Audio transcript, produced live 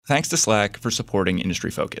Thanks to Slack for supporting Industry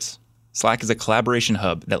Focus. Slack is a collaboration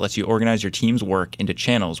hub that lets you organize your team's work into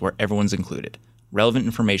channels where everyone's included. Relevant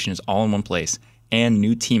information is all in one place, and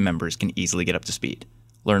new team members can easily get up to speed.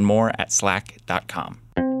 Learn more at slack.com.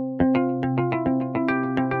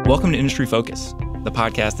 Welcome to Industry Focus, the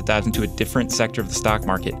podcast that dives into a different sector of the stock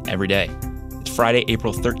market every day. It's Friday,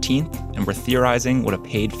 April 13th, and we're theorizing what a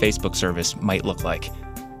paid Facebook service might look like.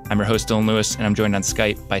 I'm your host, Dylan Lewis, and I'm joined on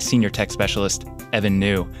Skype by senior tech specialist Evan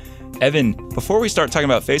New. Evan, before we start talking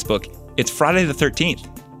about Facebook, it's Friday the 13th.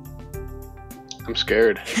 I'm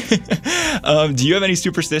scared. Do you have any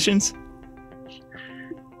superstitions?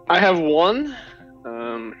 I have one,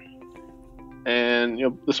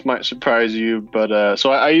 and this might surprise you, but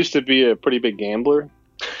so I used to be a pretty big gambler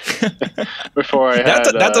before I had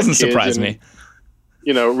that doesn't surprise me.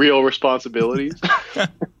 Real responsibilities.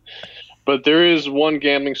 But there is one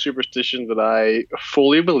gambling superstition that I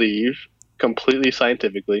fully believe, completely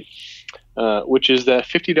scientifically, which is that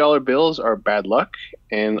 $50 bills are bad luck,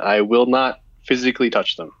 and I will not physically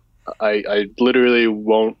touch them. I literally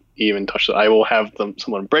won't even touch them. I will have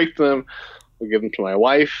someone break them. I'll give them to my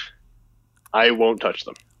wife. I won't touch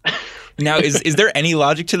them. Now, is there any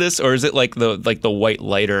logic to this, or is it like the white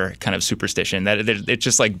lighter kind of superstition that it's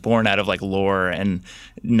just like born out of like lore and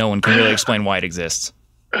no one can really explain why it exists?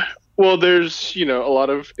 Well, there's, a lot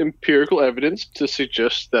of empirical evidence to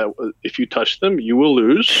suggest that if you touch them, you will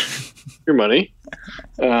lose your money.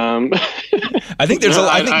 I think there's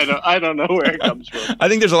I don't know where it comes from. I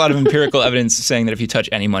think there's a lot of empirical evidence saying that if you touch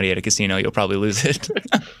any money at a casino, you'll probably lose it.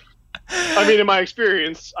 I mean, in my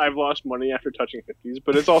experience, I've lost money after touching 50s,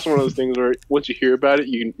 but it's also one of those things where once you hear about it,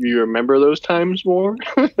 you remember those times more.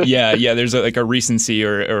 Yeah, there's a recency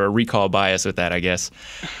or a recall bias with that, I guess.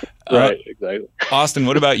 Right, exactly. Austin,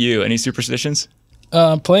 what about you? Any superstitions?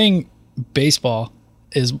 Playing baseball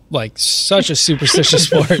is like such a superstitious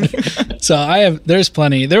sport. So there's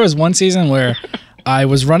plenty. There was one season where I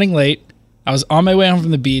was running late. I was on my way home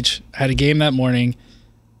from the beach. I had a game that morning.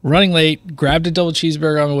 Running late, grabbed a double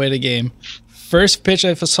cheeseburger on my way to the game. First pitch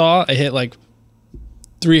I saw, I hit like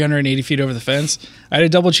 380 feet over the fence. I had a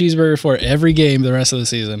double cheeseburger for every game the rest of the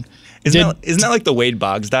season. Isn't that like the Wade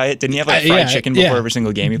Boggs diet? Didn't he have like fried chicken before every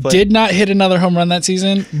single game he played? Did not hit another home run that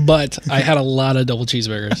season, but I had a lot of double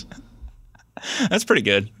cheeseburgers. That's pretty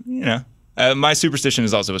good. My superstition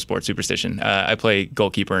is also a sports superstition. I play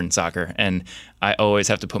goalkeeper in soccer, and I always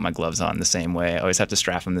have to put my gloves on the same way. I always have to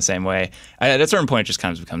strap them the same way. At a certain point, it just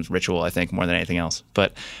kind of becomes ritual, I think, more than anything else.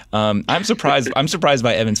 But I'm surprised. I'm surprised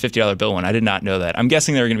by Evan's $50 bill one. I did not know that. I'm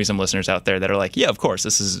guessing there are going to be some listeners out there that are like, "Yeah, of course,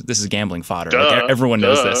 this is gambling fodder. Like, everyone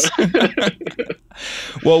knows this."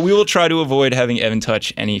 Well, we will try to avoid having Evan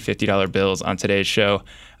touch any $50 bills on today's show.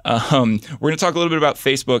 We're going to talk a little bit about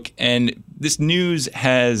Facebook, and this news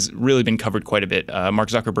has really been covered quite a bit. Mark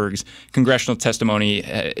Zuckerberg's congressional testimony,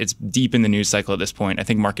 it's deep in the news cycle at this point. I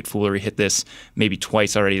think Market Foolery hit this maybe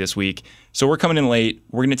twice already this week. So we're coming in late.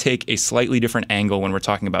 We're going to take a slightly different angle when we're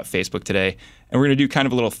talking about Facebook today, and we're going to do kind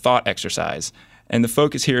of a little thought exercise. And the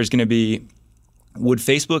focus here is going to be, would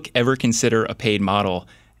Facebook ever consider a paid model?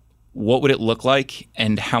 What would it look like,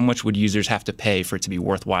 and how much would users have to pay for it to be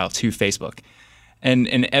worthwhile to Facebook? And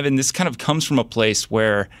Evan, this kind of comes from a place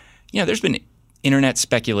where, there's been internet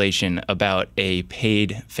speculation about a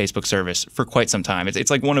paid Facebook service for quite some time.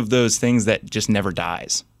 It's like one of those things that just never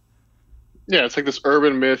dies. Yeah, it's like this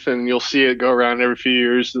urban myth, and you'll see it go around every few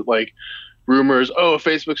years, that like rumors,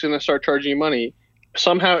 Facebook's going to start charging you money.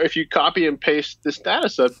 Somehow, if you copy and paste the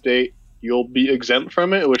status update, you'll be exempt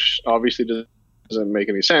from it, which obviously doesn't make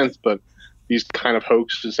any sense, but these kind of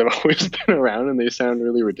hoaxes have always been around, and they sound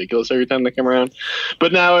really ridiculous every time they come around.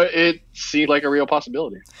 But now it seemed like a real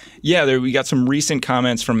possibility. Yeah, we got some recent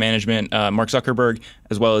comments from management, Mark Zuckerberg,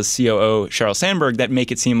 as well as COO Sheryl Sandberg, that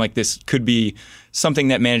make it seem like this could be something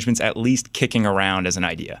that management's at least kicking around as an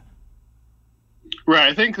idea.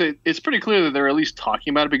 Right. I think that it's pretty clear that they're at least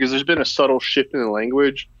talking about it, because there's been a subtle shift in the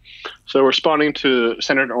language. So responding to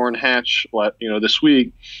Senator Orrin Hatch, this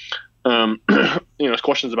week, his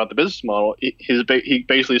questions about the business model, he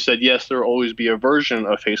basically said, yes, there will always be a version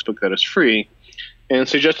of Facebook that is free, and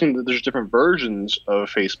suggesting that there's different versions of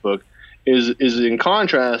Facebook is in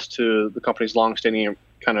contrast to the company's longstanding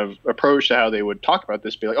kind of approach to how they would talk about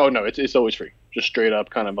this, be like, oh no, it's always free, just straight up,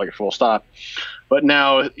 kind of like a full stop. But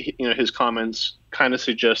now, his comments kind of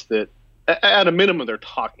suggest that at a minimum they're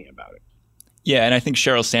talking about it. Yeah, and I think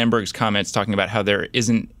Sheryl Sandberg's comments talking about how there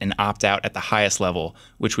isn't an opt-out at the highest level,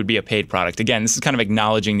 which would be a paid product. Again, this is kind of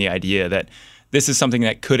acknowledging the idea that this is something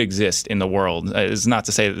that could exist in the world. It's not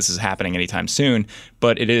to say that this is happening anytime soon,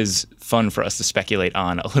 but it is fun for us to speculate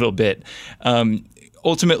on a little bit.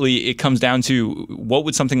 ultimately, it comes down to what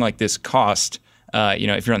would something like this cost?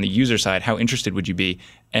 If you're on the user side, how interested would you be?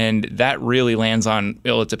 And that really lands on,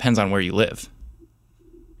 it depends on where you live.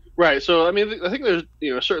 Right. So, I mean, I think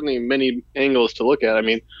there's, certainly many angles to look at. I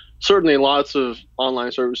mean, certainly lots of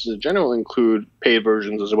online services in general include paid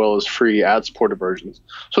versions as well as free ad-supported versions.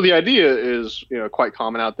 So the idea is, quite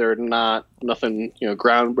common out there, nothing,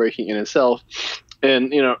 groundbreaking in itself.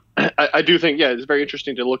 And, I do think, it's very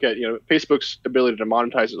interesting to look at, Facebook's ability to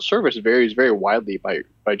monetize its service varies very widely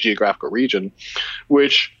by geographical region,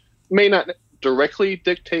 which may not directly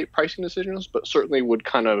dictate pricing decisions, but certainly would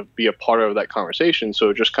kind of be a part of that conversation.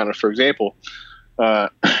 So just kind of, for example,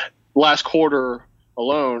 last quarter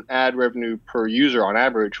alone, ad revenue per user on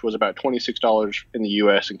average was about $26 in the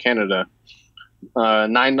US and Canada,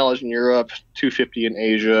 $9 in Europe, $2.50 in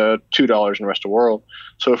Asia, $2 in the rest of the world.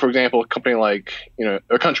 So, for example, a country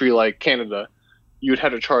like Canada, you'd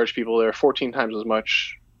have to charge people there 14 times as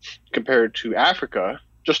much compared to Africa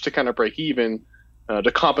just to kind of break even to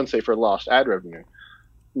compensate for lost ad revenue.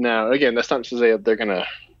 Now, again, that's not to say that they're going to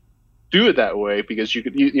do it that way, because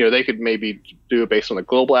they could maybe do it based on the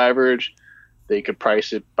global average. They could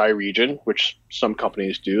price it by region, which some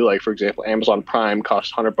companies do. Like, for example, Amazon Prime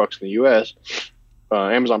costs $100 in the US.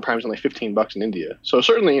 Amazon Prime is only $15 in India. So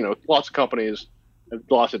certainly, lots of companies have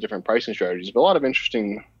lots of different pricing strategies, but a lot of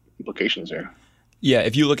interesting implications there. Yeah,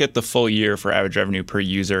 if you look at the full year for average revenue per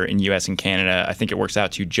user in US and Canada, I think it works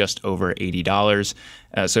out to just over $80.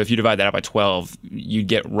 So if you divide that out by 12, you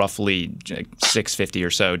get roughly $6.50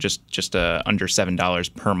 or so, just under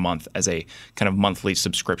 $7 per month as a kind of monthly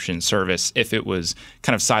subscription service, if it was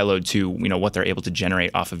kind of siloed to what they're able to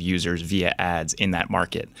generate off of users via ads in that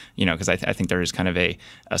market. Because I think there is kind of a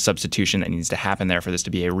substitution that needs to happen there for this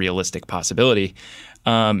to be a realistic possibility.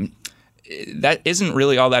 That isn't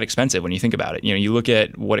really all that expensive when you think about it. You look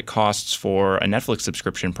at what it costs for a Netflix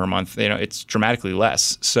subscription per month, it's dramatically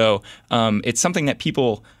less. So it's something that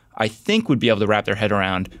people, I think, would be able to wrap their head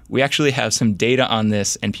around. We actually have some data on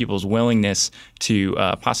this and people's willingness to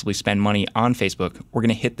possibly spend money on Facebook. We're going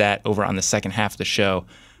to hit that over on the second half of the show.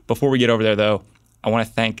 Before we get over there, though, I want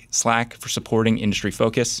to thank Slack for supporting Industry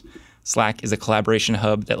Focus. Slack is a collaboration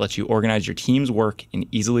hub that lets you organize your team's work in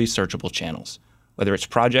easily searchable channels. Whether it's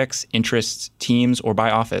projects, interests, teams, or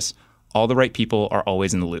by office, all the right people are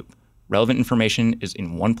always in the loop. Relevant information is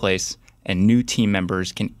in one place, and new team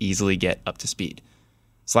members can easily get up to speed.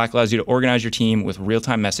 Slack allows you to organize your team with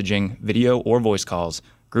real-time messaging, video or voice calls,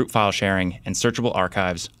 group file sharing, and searchable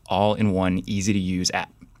archives, all in one easy-to-use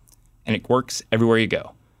app. And it works everywhere you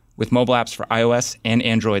go. With mobile apps for iOS and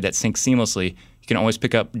Android that sync seamlessly, you can always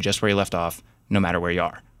pick up just where you left off, no matter where you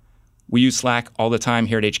are. We use Slack all the time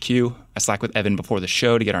here at HQ. I Slack with Evan before the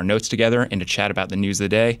show to get our notes together and to chat about the news of the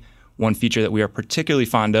day. One feature that we are particularly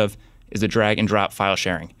fond of is the drag and drop file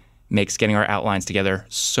sharing. It makes getting our outlines together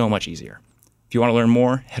so much easier. If you want to learn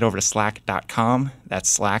more, head over to slack.com. That's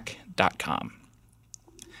slack.com.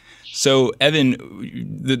 So, Evan,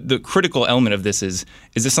 the critical element of this is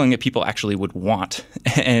this something that people actually would want?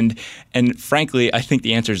 And frankly, I think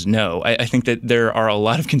the answer is no. I think that there are a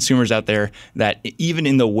lot of consumers out there that, even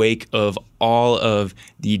in the wake of all of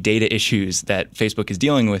the data issues that Facebook is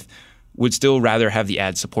dealing with, would still rather have the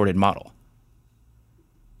ad-supported model.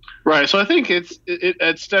 Right. So I think it's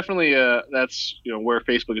definitely that's where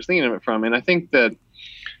Facebook is thinking of it from, and I think that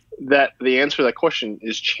the answer to that question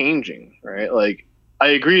is changing. Right. Like, I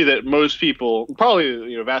agree that most people,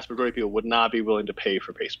 probably vast majority of people, would not be willing to pay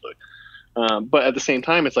for Facebook. But at the same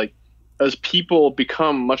time, it's like, as people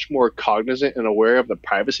become much more cognizant and aware of the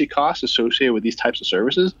privacy costs associated with these types of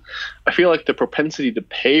services, I feel like the propensity to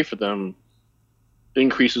pay for them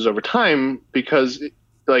increases over time, because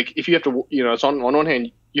if you have to, it's on one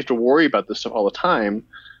hand, you have to worry about this stuff all the time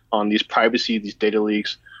on these privacy, these data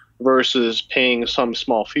leaks, versus paying some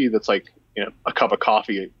small fee that's like, a cup of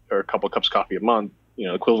coffee or a couple of cups of coffee a month,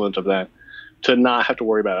 equivalent of that, to not have to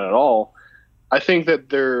worry about it at all. I think that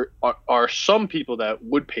there are some people that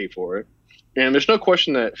would pay for it. And there's no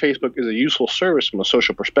question that Facebook is a useful service from a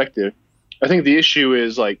social perspective. I think the issue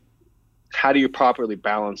is, how do you properly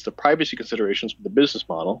balance the privacy considerations with the business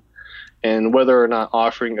model, and whether or not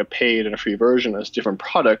offering a paid and a free version as different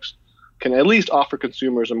products can at least offer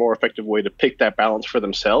consumers a more effective way to pick that balance for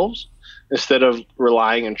themselves, instead of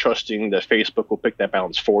relying and trusting that Facebook will pick that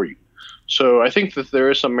balance for you. So I think that there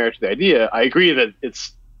is some merit to the idea. I agree that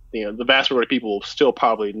it's, the vast majority of people will still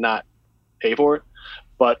probably not pay for it,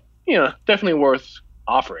 but, definitely worth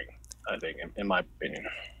offering. I think, in my opinion.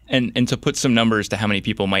 And to put some numbers to how many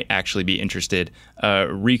people might actually be interested,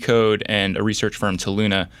 Recode and a research firm,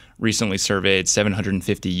 Toluna, recently surveyed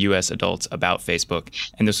 750 U.S. adults about Facebook,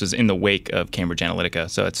 and this was in the wake of Cambridge Analytica,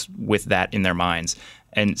 so it's with that in their minds.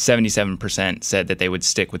 And 77% said that they would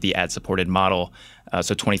stick with the ad-supported model,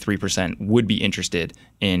 so 23% would be interested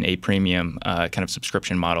in a premium kind of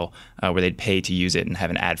subscription model where they'd pay to use it and have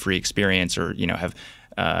an ad-free experience, or have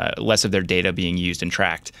less of their data being used and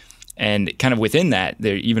tracked. And kind of within that,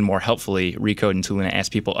 they're even more helpfully, Recode and Toluna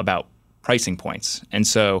asked people about pricing points. And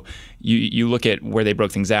so you look at where they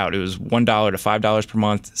broke things out. It was $1 to $5 per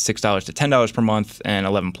month, $6 to $10 per month, and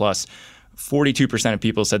 11 plus. 42% of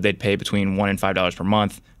people said they'd pay between $1 and $5 per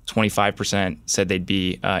month. 25% said they'd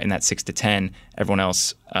be in that 6 to 10. Everyone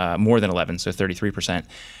else more than 11, so 33%.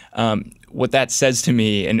 What that says to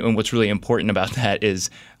me, and what's really important about that, is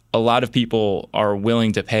a lot of people are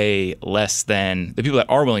willing to pay less than the people that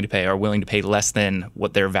are willing to pay less than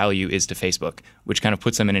what their value is to Facebook, which kind of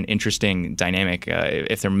puts them in an interesting dynamic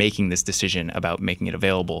if they're making this decision about making it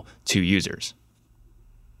available to users.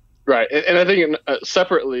 Right. And I think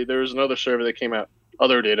separately, there was another survey that came out,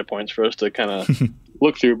 other data points for us to kind of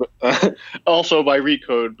look through, but also by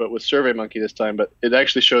Recode, but with SurveyMonkey this time. But it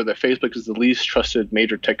actually showed that Facebook is the least trusted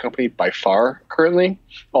major tech company by far currently.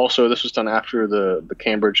 Also, this was done after the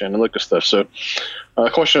Cambridge Analytica stuff. So the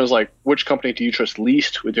question is like, which company do you trust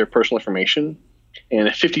least with your personal information? And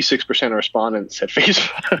 56% of respondents said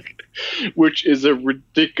Facebook, which is a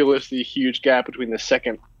ridiculously huge gap between the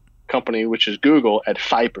second company, which is Google, at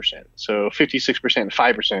 5%. So 56%,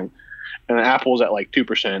 5%, and Apple's at like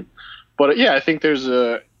 2%. But yeah, I think there's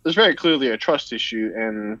very clearly a trust issue,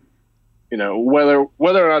 and whether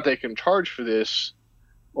or not they can charge for this,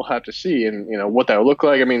 we'll have to see, and what that will look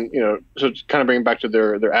like. I mean, so to kind of bring back to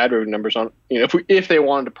their ad revenue numbers on, if they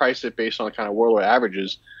wanted to price it based on kind of worldwide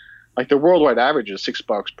averages, like the worldwide average is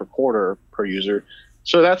 $6 per quarter per user.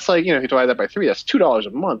 So that's like, if you divide that by 3, that's $2 a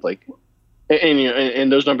month. Like,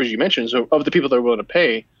 and those numbers you mentioned, so of the people that are willing to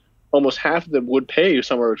pay, almost half of them would pay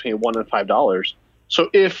somewhere between $1 and $5. So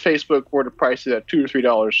if Facebook were to price it at $2 or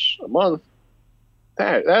 $3 a month,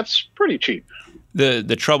 that's pretty cheap.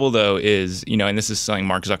 The trouble, though, is, and this is something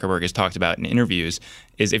Mark Zuckerberg has talked about in interviews,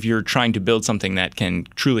 is if you're trying to build something that can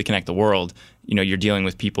truly connect the world, you're dealing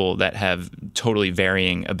with people that have totally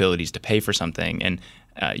varying abilities to pay for something, and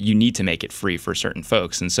you need to make it free for certain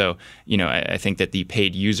folks. And so, I think that the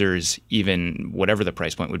paid users, even whatever the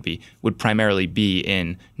price point would be, would primarily be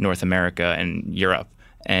in North America and Europe.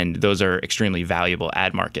 And those are extremely valuable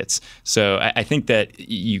ad markets. So I think that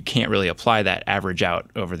you can't really apply that average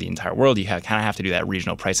out over the entire world. You kind of have to do that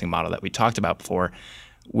regional pricing model that we talked about before,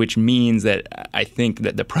 which means that I think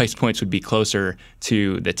that the price points would be closer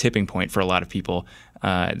to the tipping point for a lot of people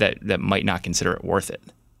that might not consider it worth it.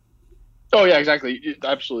 Oh, yeah, exactly. I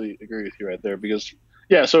absolutely agree with you right there because,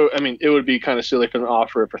 yeah, so, I mean, it would be kind of silly for them to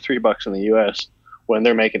offer it for $3 in the U.S. when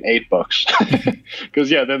they're making $8 because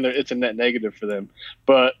then it's a net negative for them.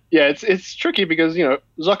 But yeah, it's tricky because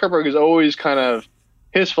Zuckerberg is always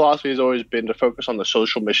his philosophy has always been to focus on the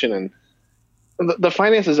social mission, and the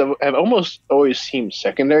finances have almost always seemed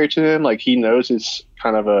secondary to him. Like he knows it's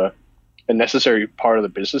kind of a necessary part of the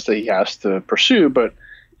business that he has to pursue, but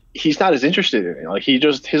he's not as interested in it. Like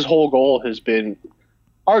his whole goal has been,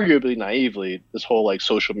 arguably naively, this whole like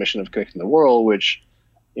social mission of connecting the world, which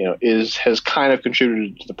has kind of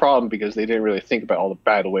contributed to the problem because they didn't really think about all the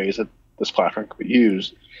bad ways that this platform could be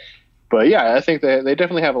used. But yeah, I think they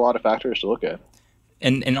definitely have a lot of factors to look at.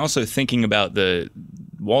 And also thinking about the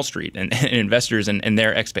Wall Street and investors and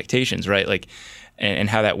their expectations, right? Like, and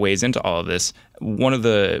how that weighs into all of this. One of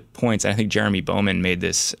the points, and I think Jeremy Bowman made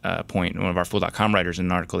this point, one of our Fool.com writers in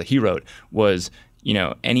an article that he wrote, was,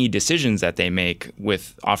 any decisions that they make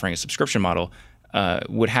with offering a subscription model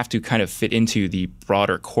would have to kind of fit into the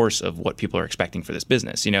broader course of what people are expecting for this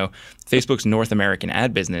business. Facebook's North American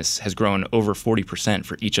ad business has grown over 40%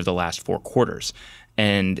 for each of the last 4 quarters.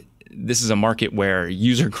 And this is a market where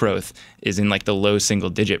user growth is in like the low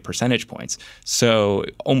single-digit percentage points. So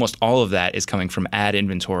almost all of that is coming from ad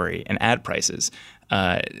inventory and ad prices,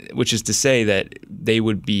 which is to say that they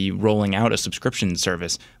would be rolling out a subscription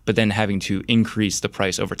service, but then having to increase the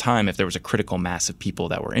price over time if there was a critical mass of people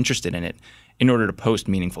that were interested in it, in order to post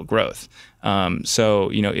meaningful growth.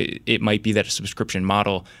 So, it might be that a subscription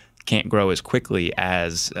model can't grow as quickly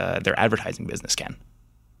as their advertising business can.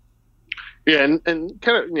 Yeah, and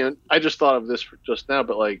kind of, I just thought of this just now,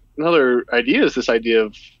 but like another idea is this idea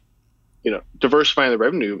of, diversifying the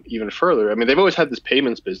revenue even further. I mean, they've always had this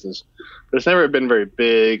payments business, but it's never been very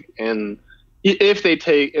big. And if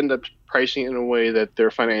they end up pricing in a way that their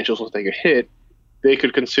financials will take a hit, they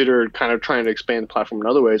could consider kind of trying to expand the platform in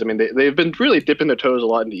other ways. I mean, they've been really dipping their toes a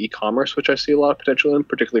lot into e-commerce, which I see a lot of potential in,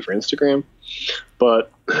 particularly for Instagram.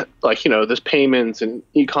 But like, this payments and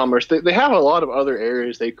e-commerce, they have a lot of other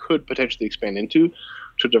areas they could potentially expand into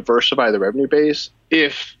to diversify the revenue base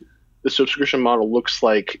if the subscription model looks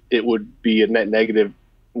like it would be a net negative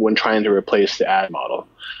when trying to replace the ad model.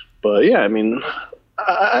 But yeah, I mean,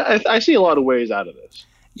 I see a lot of ways out of this.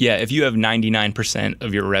 Yeah, if you have 99%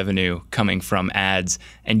 of your revenue coming from ads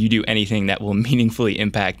and you do anything that will meaningfully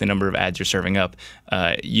impact the number of ads you're serving up,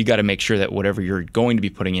 you got to make sure that whatever you're going to be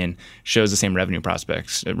putting in shows the same revenue growth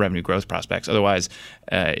prospects. Otherwise,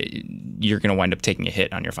 you're going to wind up taking a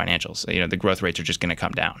hit on your financials. The growth rates are just going to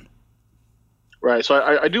come down. Right. So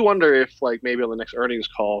I do wonder if, like, maybe on the next earnings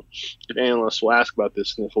call, if analysts will ask about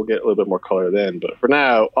this and if we'll get a little bit more color then. But for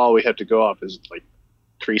now, all we have to go off is like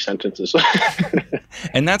 3 sentences.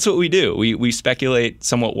 And that's what we do. We speculate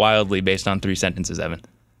somewhat wildly based on 3 sentences, Evan.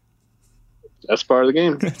 That's part of the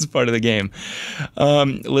game. That's part of the game.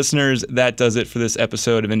 Listeners, that does it for this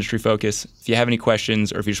episode of Industry Focus. If you have any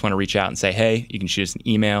questions or if you just want to reach out and say, hey, you can shoot us an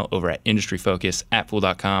email over at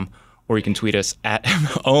industryfocus@fool.com, or you can tweet us at,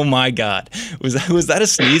 oh my God, was that a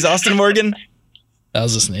sneeze, Austin Morgan? That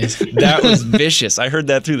was a sneeze. That was vicious. I heard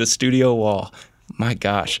that through the studio wall. My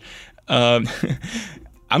gosh.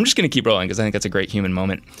 I'm just going to keep rolling because I think that's a great human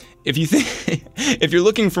moment. If you're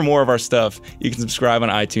looking for more of our stuff, you can subscribe on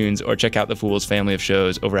iTunes or check out the Fool's family of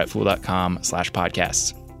shows over at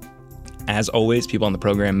fool.com/podcasts. As always, people on the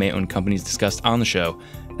program may own companies discussed on the show,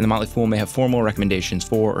 and the Motley Fool may have formal recommendations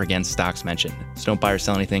for or against stocks mentioned. So don't buy or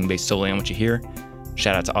sell anything based solely on what you hear.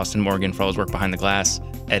 Shout out to Austin Morgan for all his work behind the glass,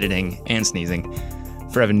 editing, and sneezing.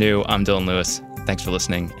 For Evan New, I'm Dylan Lewis. Thanks for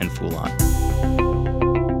listening, and Fool on.